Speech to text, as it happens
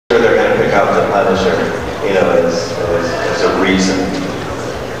check out the Punisher, you know, as a reason.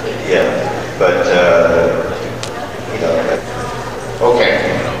 Yeah, but you know. Okay.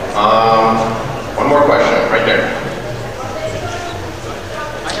 One more question, right there.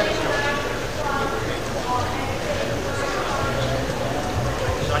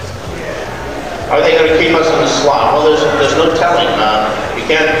 Are they going to keep us in the slot? Well, there's no telling. You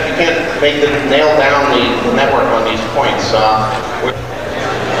can't nail down the network on these points.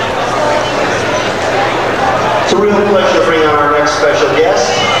 It's a real pleasure to bring on our next special guest.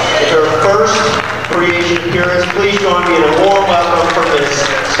 It's her first creation appearance. Please join me in a warm welcome for Miss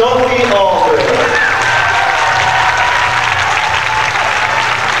Sophie Aldred.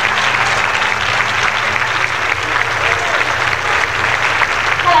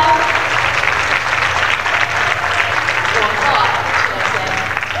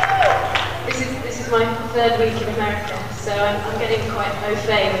 My third week in America, so I'm getting quite au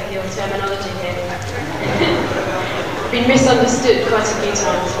fait with your terminology here. Been misunderstood quite a few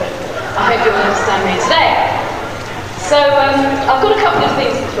times, but I hope you'll understand me today. So I've got a couple of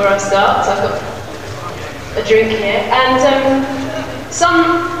things before I start. So I've got a drink here, and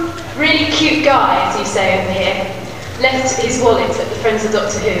some really cute guy, as you say over here, left his wallet at the Friends of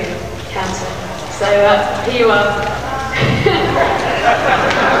Doctor Who counter. So here you are.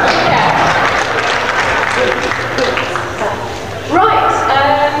 Yeah. Right,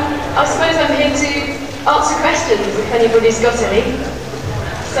 I suppose I'm here to answer questions if anybody's got any.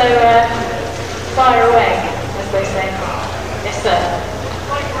 So, fire away, as they say. Yes, sir.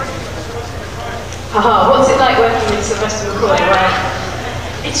 Haha, what's it like working with Sylvester McCoy? Well,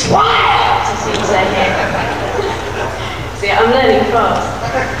 it's wild, as you'd say here. See, I'm learning fast.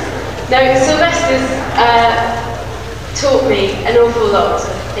 Now, Sylvester's taught me an awful lot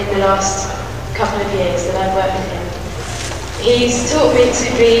in the last couple of years that I've worked with him. He's taught me to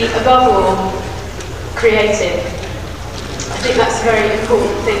be, above all, creative. I think that's a very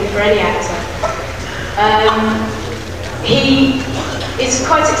important thing for any actor. He is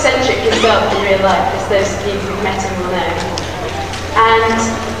quite eccentric himself in real life, as those of you who've met him will know. And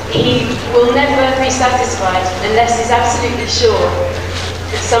he will never be satisfied unless he's absolutely sure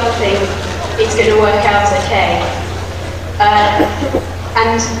that something is going to work out okay.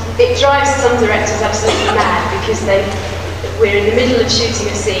 And it drives some directors absolutely mad because we're in the middle of shooting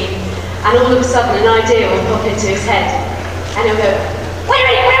a scene and all of a sudden an idea will pop into his head and he'll go, wait a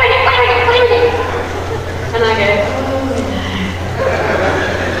minute, wait a minute, wait a minute, wait a minute. And I go, oh no.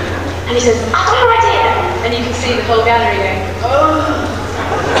 And he says, I've got an idea. And you can see the whole gallery going, oh.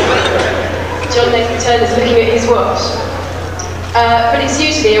 John Nathan Turner's looking at his watch. But it's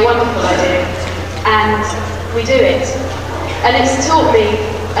usually a wonderful idea and we do it. And it's taught me,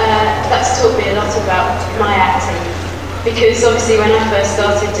 that's taught me a lot about my acting. Because obviously when I first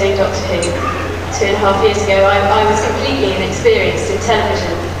started doing Doctor Who 2.5 years ago, I was completely inexperienced in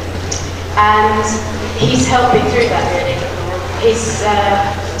television. And he's helped me through that really. He's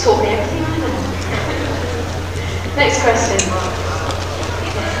taught me everything I know. Next question.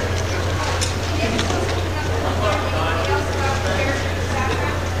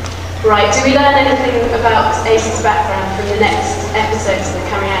 Right, do we learn anything about Ace's background from the next episodes that are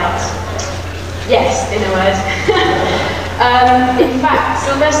coming out? Yes, in a word. In fact,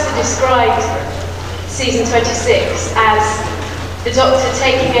 Sylvester described season 26 as the Doctor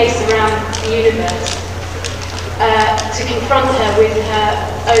taking Ace around the universe to confront her with her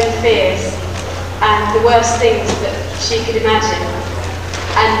own fears and the worst things that she could imagine,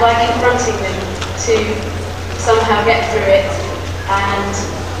 and by confronting them to somehow get through it and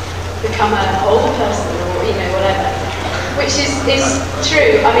become a whole person, or you know, whatever. Which is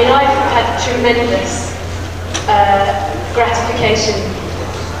true. I mean, I've had tremendous gratification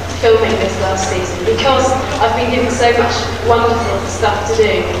filming this last season because I've been given so much wonderful stuff to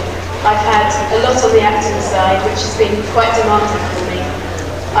do. I've had a lot on the acting side, which has been quite demanding for me.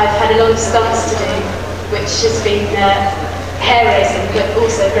 I've had a lot of stunts to do, which has been hair-raising, but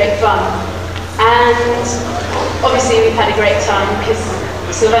also great fun. And obviously we've had a great time because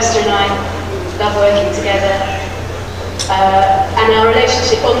Sylvester and I love working together. And our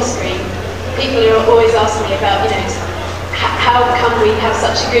relationship on screen, people are always asking me about, you know, how come we have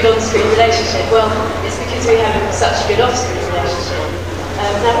such a good on-screen relationship? Well, it's because we have such a good off-screen relationship.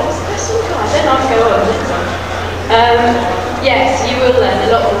 Now, what was the question? I don't know, I'll go on. Yes, you will learn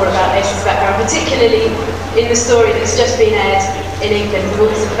a lot more about Ace's background, particularly in the story that's just been aired in England, The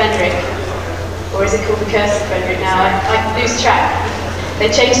Wolves of Fenric. Or is it called The Curse of Fenric now? I lose track. They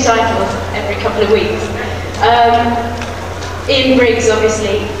change titles every couple of weeks. Ian Briggs,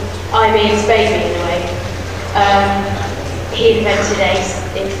 obviously, I'm Ian's baby in a way. He invented Ace.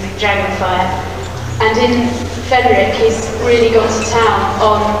 in Dragonfire. And in Fenric, he's really gone to town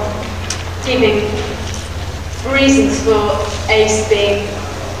on giving reasons for Ace being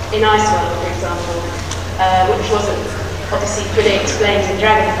in Iceworld, for example, which wasn't obviously fully explained in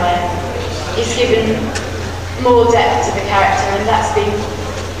Dragonfire. He's given more depth to the character, and that's been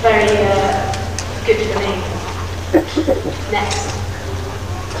very good for me. Next.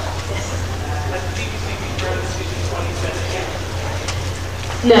 Yes.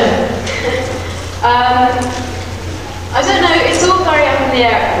 No. I don't know, it's all very up in the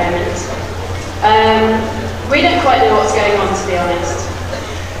air at the moment. We don't quite know what's going on, to be honest.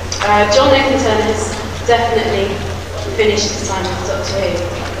 John Turner has definitely finished his time with Doctor Who.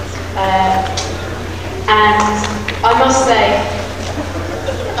 And I must say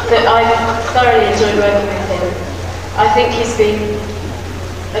that I've thoroughly enjoyed working with him. I think he's been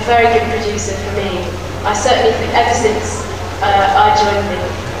a very good producer for me. I certainly think ever since I joined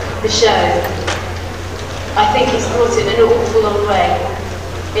the show, I think he's brought it an awful long way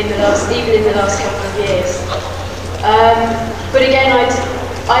even in the last couple of years. But again,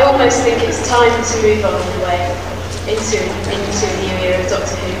 I almost think it's time to move on in a way into a new era of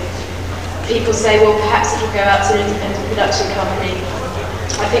Doctor Who. People say, well, perhaps it'll go out to an independent production company.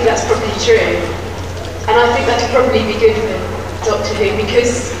 I think that's probably true. And I think that'll probably be good for Doctor Who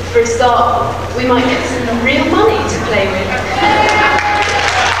because, for a start, we might get some real money to play with.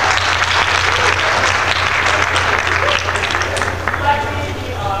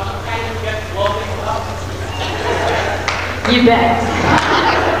 You bet.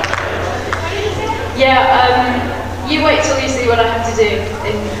 Yeah, you wait till you see what I have to do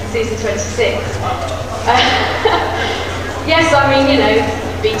in season 26. Yes, I mean, you know,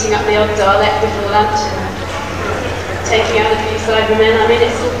 beating up the odd Dalek before lunch and taking out a few Cybermen. I mean,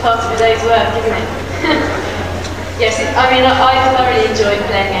 it's all part of a day's work, isn't it? Yes, I mean, I thoroughly enjoyed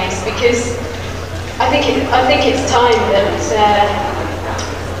playing Ace because I think it's time that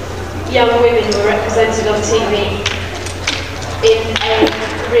young women were represented on TV in a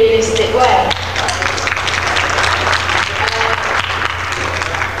realistic way.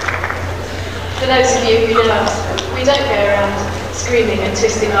 For those of you who know us, we don't go around screaming and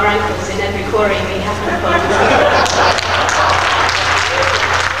twisting our ankles in every quarry we happen upon.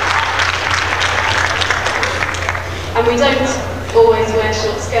 And we don't always wear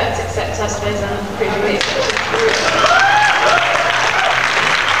short skirts, except I suppose I'm proving the exception.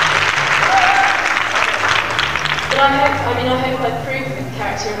 But I hope I've proved with the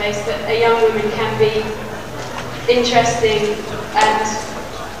character of Ace that a young woman can be interesting and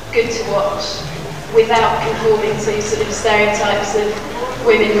good to watch without conforming to sort of stereotypes of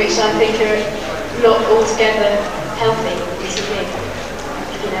women, which I think are not altogether healthy, to me,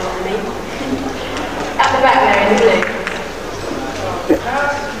 if you know what I mean. At the back there in the blue.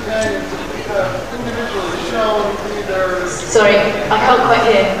 Sorry, I can't quite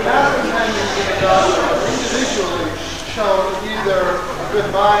hear. Individually shown either a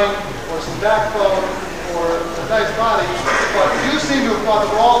good mind or some backbone or a nice body, but you seem to have brought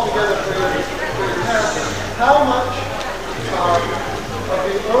them all together for your character. How much of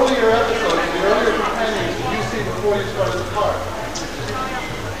the earlier episodes, the earlier companions, did you see before you started the part?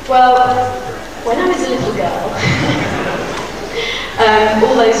 Well, when I was a little girl,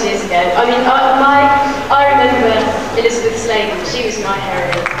 all those years ago, I mean, I remember Elizabeth Sladen. She was my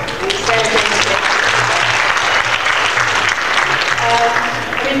heroine.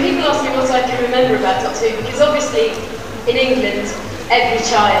 I mean, people ask me what I can remember about Doctor Who, because obviously in England, every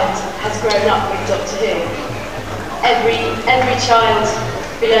child has grown up with Doctor Who. Every child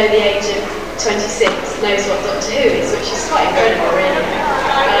below the age of 26 knows what Doctor Who is, which is quite incredible, really.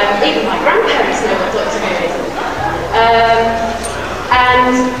 Even my grandparents know what Doctor Who is.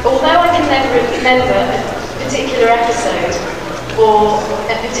 And although I can never remember a particular episode or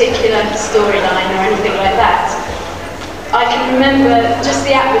a particular storyline or anything like that, I can remember just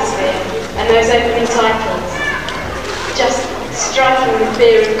the atmosphere and those opening titles just striking the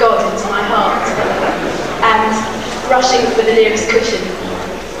fear of God into my heart and rushing for the nearest cushion.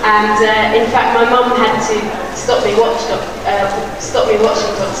 And in fact, my mum had to stop me watching Doctor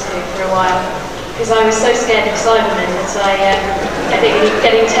Who for a while because I was so scared of Cybermen that I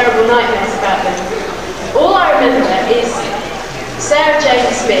getting terrible nightmares about them. All I remember is Sarah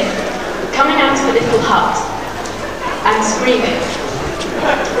Jane Smith coming out of a little hut and screaming.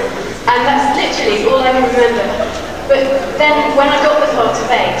 And that's literally all I can remember. But then when I got the part of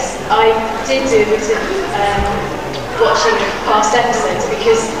Ace, I did do a bit of watching past episodes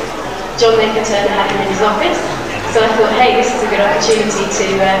because John Turner had him in his office. So I thought, hey, this is a good opportunity to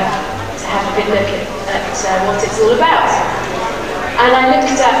have a good look at what it's all about. And I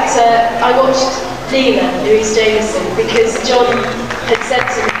looked at, I watched Leela, Louise Jameson, because John had said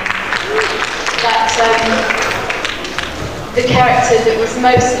to me that the character that was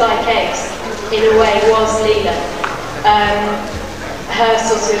most like Ace, in a way, was Leela. Her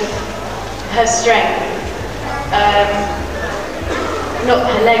sort of, her strength. Not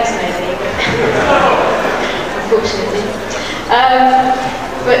her legs, maybe, unfortunately.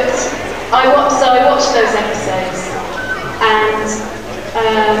 But I watched those episodes, and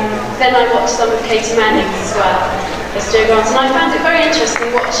then I watched some of Katie Manning's as well as Jo Grant, and I found it very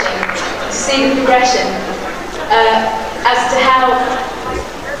interesting watching to see the progression as to how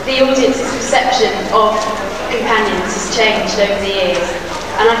the audience's perception of companions has changed over the years.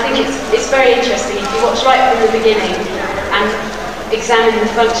 And I think it's very interesting if you watch right from the beginning and examine the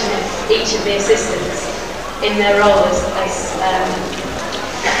function of each of the assistants in their role as a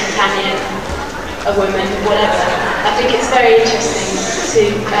companion, a woman, whatever. I think it's very interesting to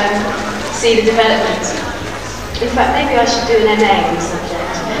see the development. In fact, maybe I should do an MA on the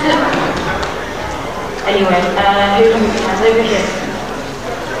subject. Anyway, who has over here?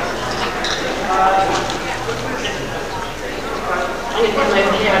 I'm going to come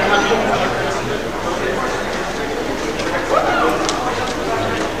over here, I can't hear you.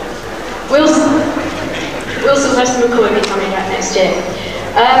 Will Sylvester McCoy be coming back next year?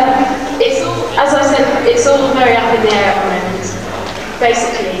 It's all, as I said, it's all very up in the air at the moment.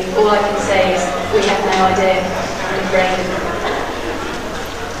 Basically, all I can say is we have no idea. I'm afraid.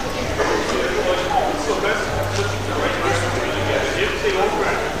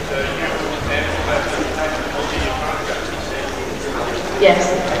 Yes.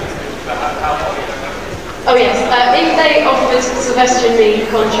 Oh yes. If they offered Sylvester and me a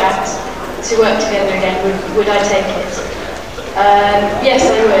contract to work together again, would I take it? Yes,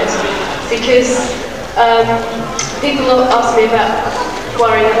 I would, because people ask me about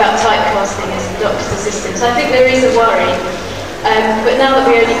worrying about typecasting as a doctor's assistant. I think there is a worry, but now that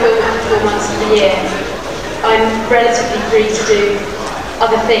we only film it for 4 months of the year, I'm relatively free to do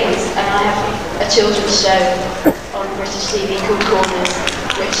other things, and I have a children's show on British TV called Corners,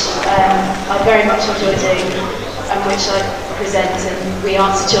 which I very much enjoy doing, and which I present, and we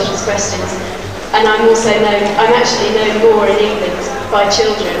answer children's questions. And I'm actually known more in England by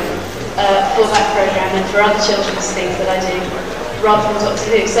children for that programme and for other children's things that I do, rather than Doctor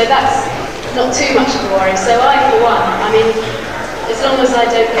Who. So that's not too much of a worry. So I, for one, I mean, as long as I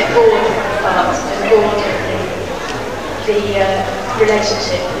don't get bored with the part and bored with the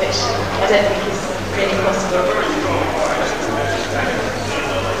relationship, which I don't think is really possible.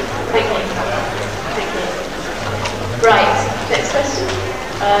 Thank you. Thank you. Right, next question.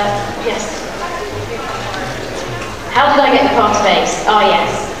 Yes. How did I get the part of Ace? Ah,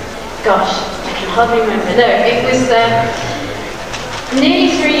 yes. Gosh, I can hardly remember. No, it was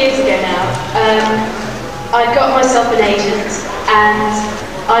nearly 3 years ago now. I'd got myself an agent, and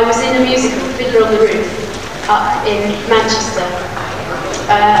I was in a musical, Fiddler on the Roof, up in Manchester.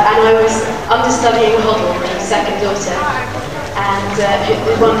 And I was understudying Hoddle, the second daughter, and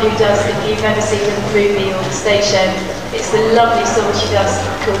the one who does, if you've ever seen the movie or the stage show, it's the lovely song she does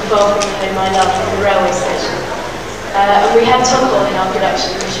called Far From Home My Love in the railway station. And we had Toggle in our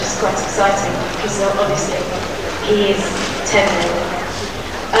production, which was quite exciting, because obviously he is 10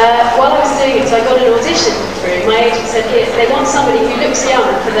 now. While I was doing it, I got an audition through. My agent said, here, they want somebody who looks young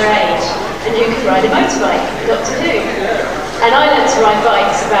for their age and who can ride a motorbike, Doctor Who. And I learned to ride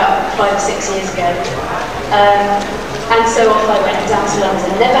bikes about 5 or 6 years ago. And so off I went down to London,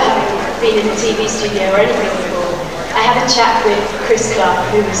 never having been in a TV studio or anything before. I had a chat with Chris Clark,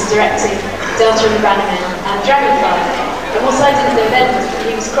 who was directing Delta and the Bannermen and Dragonfly. And what I didn't know then was that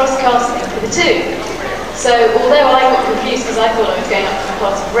he was cross-casting for the two. So although I got confused because I thought I was going up for the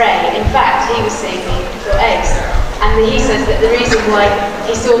part of Ray, in fact he was seeing me for Ace. And he says that the reason why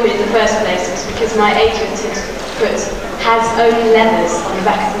he saw me in the first place was because my agent had put "has own leathers" on the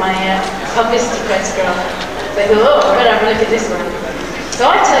back of my publicity photograph. So I thought, oh, I've got to have a look at this one. So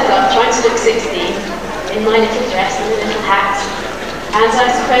I turned up trying to look 16 in my little dress and a little hat. And I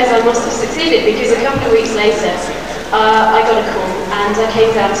suppose I must have succeeded, because a couple of weeks later I got a call and I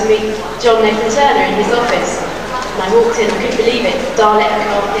came down to meet John Nathan Turner in his office. And I walked in, I couldn't believe it, Dalek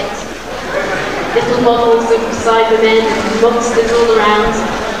carpet, little models of Cybermen and monsters all around,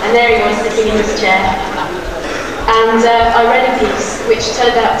 and there he was sitting in his chair. And I read a piece which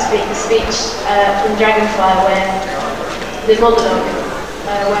turned out to be the speech from Dragonfly, where the monologue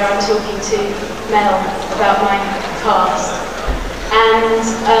where I'm talking to Mel about my past. And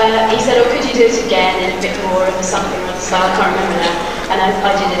he said, oh, could you do it again in a bit more of something like the style, I can't remember now. And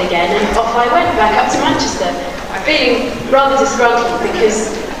I did it again, and off I went back up to Manchester. feeling rather disgruntled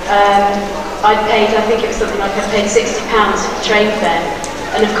because I'd paid, I think it was something like I paid £60 for the train fare,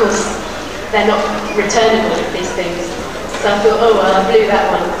 and of course they're not returnable, these things. So I thought, oh well, I blew that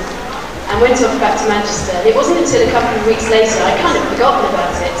one, and went off back to Manchester. And it wasn't until a couple of weeks later, I'd kind of forgotten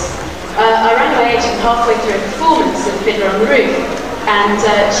about it. I rang my agent halfway through a performance of Fiddler on the Roof, and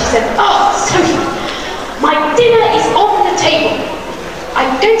she said, "Oh, Sophie, my dinner is on the table.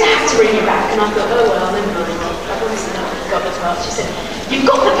 I'm going to have to bring you back." And I thought, oh well, never mind. I've obviously not got the part. She said, "You've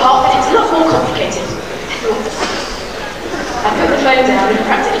got the part, but it's a lot more complicated." I put the phone down and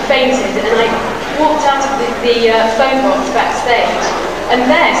practically fainted, and I walked out of the phone box backstage, and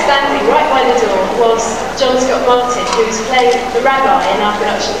there, standing right by the door, was John Scott Martin, who was playing the rabbi in our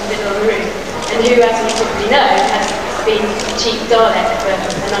production of Fiddler on the Roof, and who, as you probably know, has been Chief Dalek for a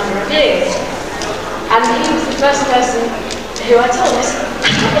number of years. And he was the first person who I told, I said,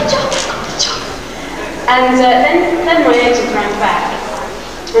 "I got the job, I got the job." And then my agent rang back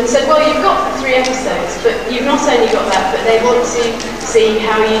and said, "Well, you've got 3 episodes, but you've not only got that, but they want to see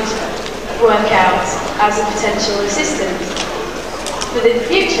how you'd work out as a potential assistant for the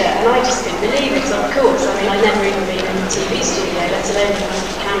future." And I just couldn't believe it, of course. I mean, I'd never even been in a TV studio, let alone in front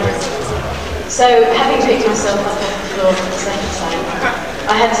of cameras. So, having picked myself up off the floor for the second time,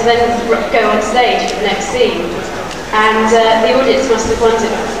 I had to then go on stage for the next scene. And the audience must have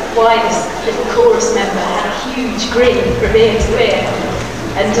wondered why this little chorus member had a huge grin from ear to ear.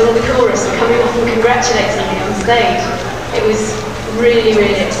 And all the chorus were coming up and congratulating me on stage. It was a really,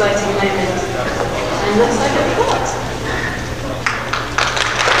 really exciting moment. And that's how I got the part.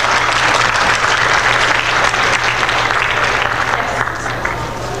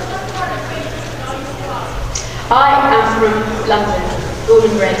 I am from London, born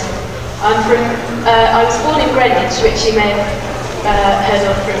and bred. I was born in Greenwich, which you may have heard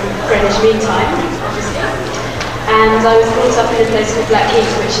of from Greenwich Mean Time, obviously. And I was brought up in a place called Blackheath,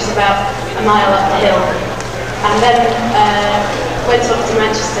 which is about a mile up the hill. And then went off to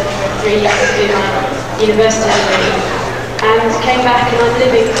Manchester for 3 years to do my university degree. And came back, and I'm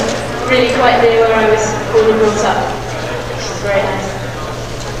living really quite near where I was born and brought up, which is very nice.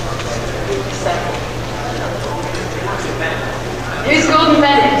 So. Who's Gordon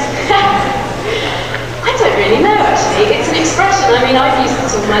Bennett? I don't really know, actually. It's an expression. I mean, I've used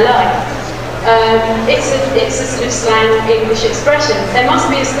it all my life. It's a sort of slang English expression. There must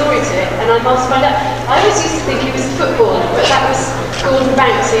be a story to it, and I must find out. I always used to think he was a footballer, but that was Gordon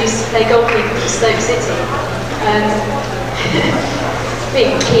Banks, who used to play goalkeeper for Stoke City.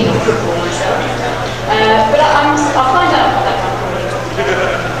 Being keen on football myself. But I'll find out about that one for you.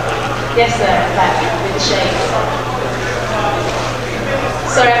 Yes, sir, back with the shades.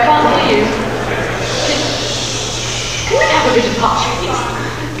 Sorry, I can't hear you. Can we have a bit of hush, please?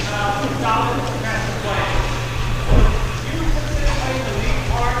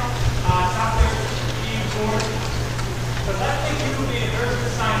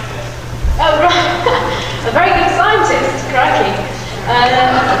 Oh, right. A very good scientist, crikey.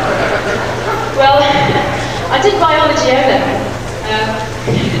 Well, I did biology O-level.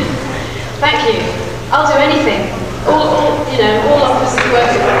 Thank you. I'll do anything. All offers of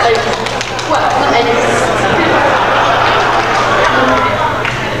work are open. Well, not anything.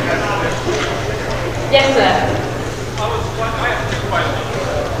 Yes, sir. I have 2 questions.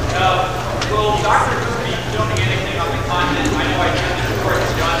 Will doctors be filming anything on the content? I know I did this before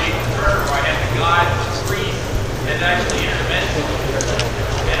with John Nathan Turner, where I had the God, the screen, and actually intervention.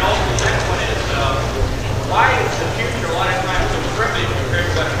 And also the next one is, why is the future a lot of times so primitive compared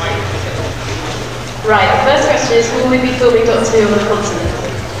to what it might be? Right, the first question is, will we be filming Doctor Who on the continent?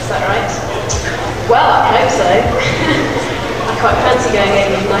 Is that right? Well, I hope so. I quite fancy going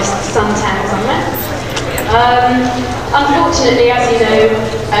over a nice suntan somewhere. Unfortunately, as you know,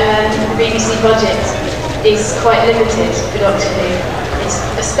 the BBC budget is quite limited for Doctor Who. It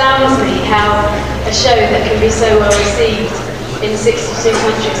astounds me how a show that can be so well received in 62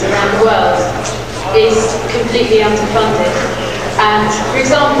 countries around the world is completely underfunded. And, for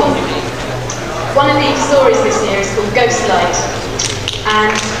example, one of the stories this year is called Ghostlight,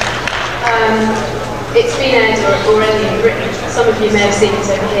 and it's been aired already in Britain. Some of you may have seen it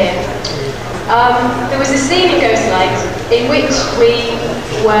over here. There was a scene in Ghostlight in which we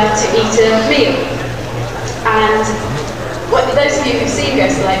were to eat a meal, and those of you who've seen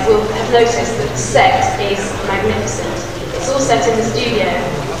Ghostlight will have noticed that the set is magnificent. It's all set in the studio.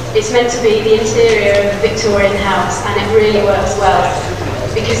 It's meant to be the interior of a Victorian house, and it really works well,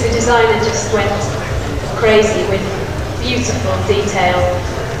 because the designer just went crazy with beautiful detail,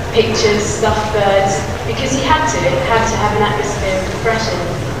 pictures, stuffed birds, because he had to. It had to have an atmosphere of oppression.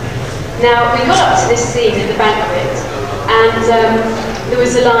 Now, we got up to this scene at the banquet, and there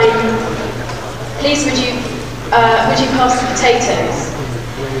was a line, "Please would you pass the potatoes?"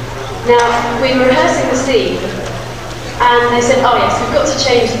 Now, we were rehearsing the scene, and they said, "Oh yes, we've got to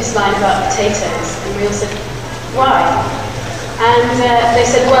change this line about potatoes." And we all said, "Why?" And they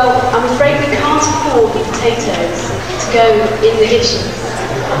said, "Well, I'm afraid we can't afford the potatoes to go in the dishes."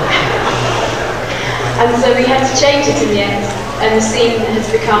 And so we had to change it in the end, and the scene has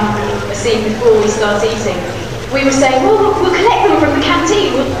become a scene before we start eating. We were saying, "Well, we'll collect them from the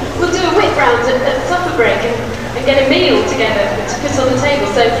canteen, we'll do a whip round at supper break and get a meal together to put on the table."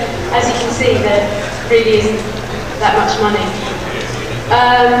 So, as you can see, there really isn't that much money.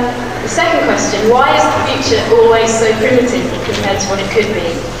 The second question, why is the future always so primitive compared to what it could be?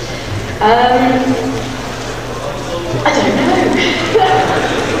 I don't know.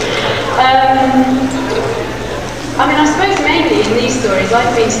 I mean, I suppose mainly in these stories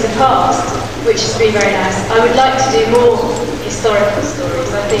I've been to the past, which has been very nice. I would like to do more historical stories.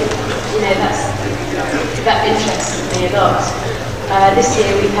 I think, that interests me a lot. This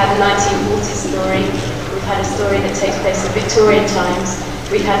year we've had a 1940s story. We've had a story that takes place in Victorian times.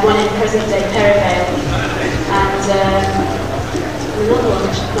 We've had one in present-day Perivale, and another one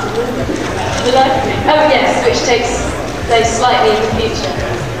which I can't remember. Oh yes, which takes place slightly in the future.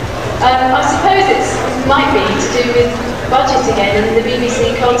 I suppose it might be to do with budget again, and the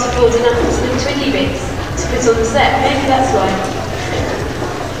BBC can't afford enough sort of twiddly bits to put on the set. Maybe that's why.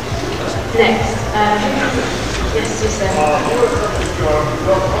 Next. Yes, you said.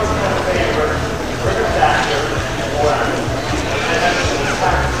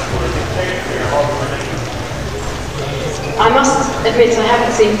 I must admit I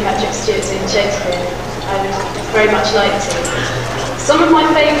haven't seen Patrick Stewart in Shakespeare. I would very much like to. Some of my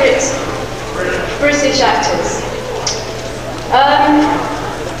favourite British actors.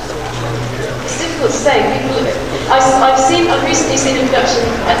 It's difficult to say. I've recently seen a production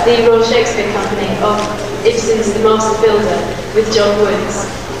at the Royal Shakespeare Company of Ibsen's The Master Builder with John Woods,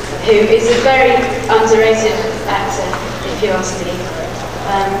 who is a very underrated actor, if you ask me.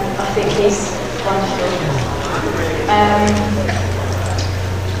 I think he's wonderful.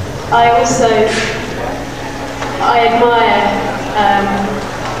 I admire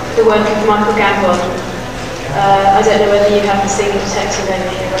the work of Michael Gambon. I don't know whether you have The Single Detective over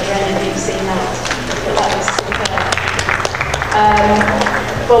here, whether any of you have seen that, but that was superb.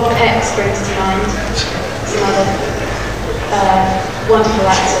 Bob Peck springs to mind. He's another wonderful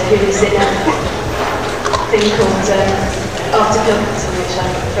actor who is in a thing called After Pilkington, which I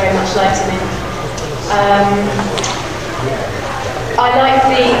very much liked him in. I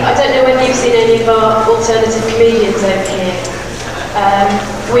don't know whether you've seen any of our alternative comedians over here.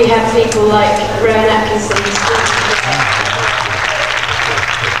 We have people like Rowan Atkinson and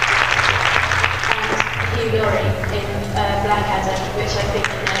Hugh Laurie in Blackadder, which I think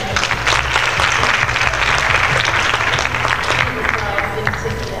in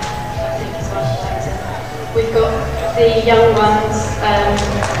particular, I think is wonderful actor. We've got the young ones and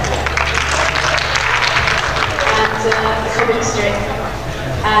the comic strip,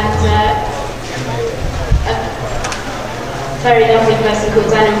 and a very lovely person called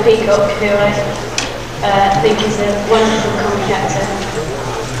Daniel Peacock, who I think is a wonderful comic actor,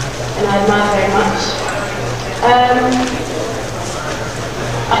 and I admire very much.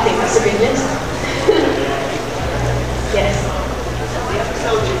 I think that's a good list. Yes. The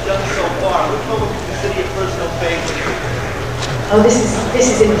episodes you've done so far, which one would you consider your personal favorite? Oh, this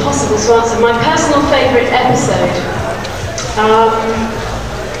is impossible to answer. My personal favourite episode.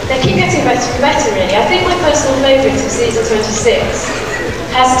 They keep getting better and better, really. I think my personal favourite of season 26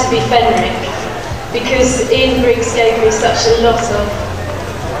 has to be Fenric, because Ian Briggs gave me such a lot of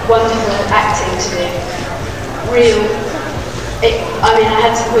wonderful acting to do. I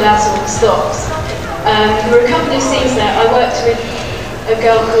had to pull out all the stops. There were a couple of scenes there. I worked with a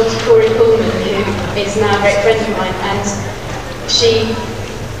girl called Corey Pullman, who is now a great friend of mine, and she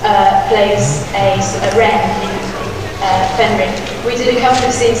plays a wren in Fenric. We did a couple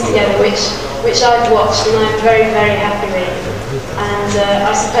of scenes together which I've watched and I'm very, very happy with. And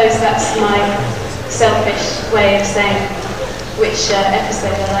I suppose that's my selfish way of saying which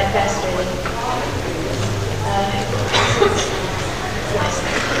episode I like best, really. Nice.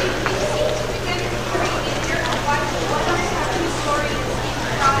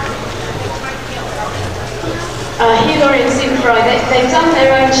 Hugh Laurie and Stephen Fry, they've done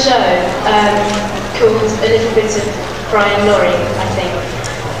their own show called A Little Bit of Fry and Laurie, I think.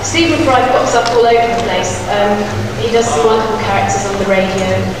 Stephen Fry pops up all over the place. He does some wonderful characters on the radio.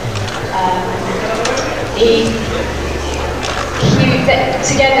 Hugh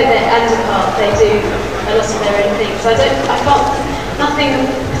together and apart, they do a lot of their own things. Nothing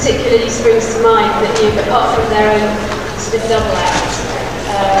particularly springs to mind that you, apart from their own sort of double act,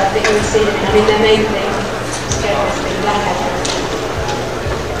 that you would see them in. I mean, their main thing together has been Blackadder.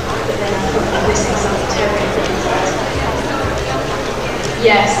 But then I'm missing something terribly important.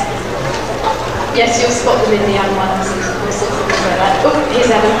 Yes. Yes, you'll spot them in the young ones and all sorts of things like that. Oh, here's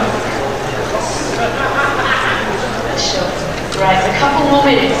Evan. Sure. Right, a couple more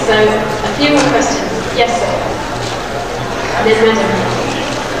minutes, so a few more questions. Yes, sir. And then madam.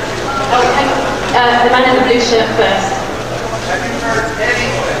 Oh, hang on. The man in the blue shirt first. Have you heard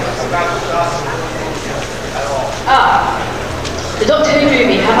anything about the Doctor at all? The Doctor Who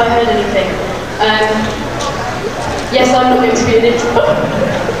movie, have I heard anything? Yes, I'm not going to be in it.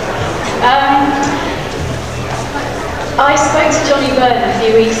 I spoke to Johnny Byrne a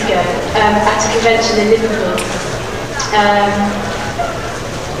few weeks ago at a convention in Liverpool.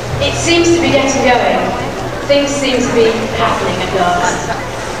 It seems to be getting going. Things seem to be happening at last.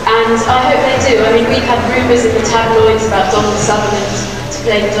 And I hope they do. I mean, we've had rumours in the tabloids about Donald Sutherland to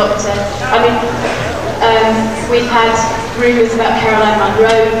play the Doctor. I mean, we've had rumours about Caroline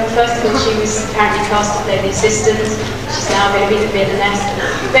Munro. First of all, she was apparently cast to play the assistant. She's now going to be the villainess.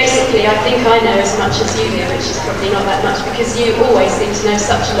 Basically, I think I know as much as you do, which is probably not that much, because you always seem to know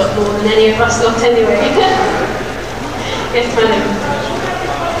such a lot more than any of us lot anyway. Yes, madam.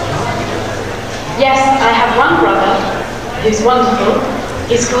 Yes, I have one brother who's wonderful.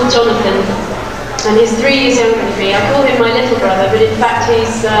 He's called Jonathan, and he's 3 years younger than me. I call him my little brother, but in fact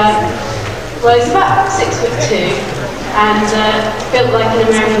he's about 6'2", and built like an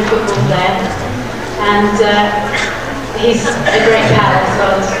American football player. And he's a great pal as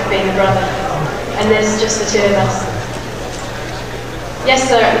well as being a brother. And there's just the two of us. Yes,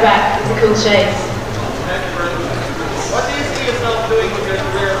 sir, at the back with the cool shades. What do you see yourself doing with your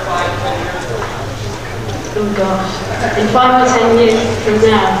career 5-10 years ago? Oh gosh, in 5 or 10 years from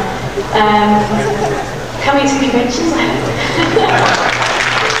now, coming to conventions, I hope.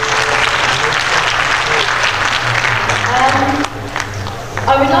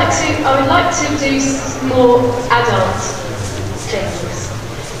 I would like to do more adult things.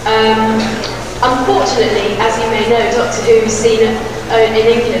 Unfortunately, as you may know, Doctor Who is seen in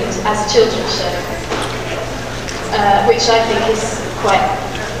England as a children's show, which I think is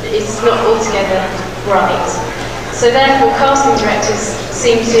not altogether right. So therefore, casting directors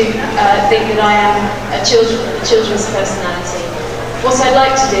seem to think that I am a children's personality. What I'd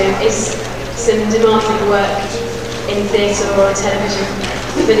like to do is some demanding work in theatre or on television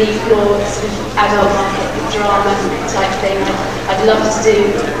for the more sort of adult market, drama type thing. I'd love to do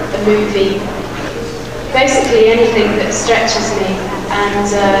a movie, basically anything that stretches me. And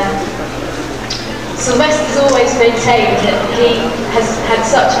Sylvester's always maintained that he has had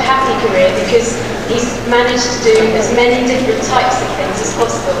such a happy career because he's managed to do as many different types of things as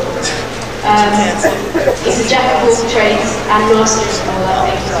possible. He's a jack of all trades and master of all, I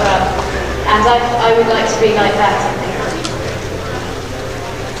think, as well. And I would like to be like that, I think.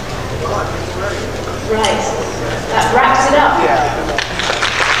 Right, that wraps it up.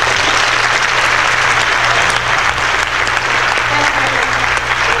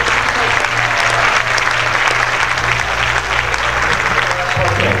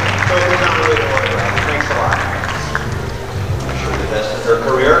 Thanks a lot. Wish her the best in her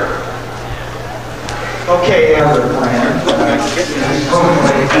career. Okay,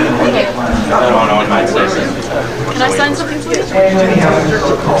 Can I sign something for you? And we have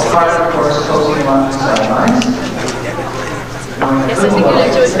part of course closing along the sidelines. Yes, I think you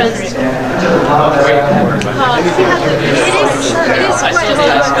look too expensive. And It is quite a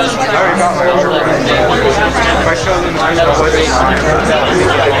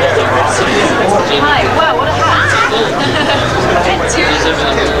Hi, wow, what a hat.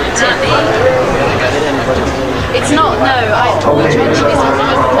 It's not, no, Aldred is a woman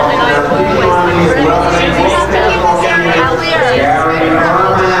and I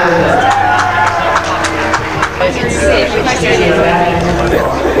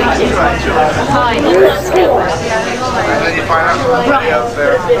Hi.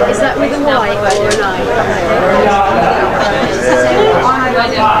 Right. Is that with a Y or an I?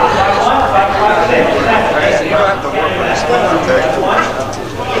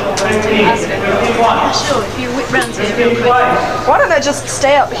 Sure, if you whip round here real quick. Why don't I just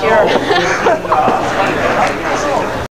stay up here?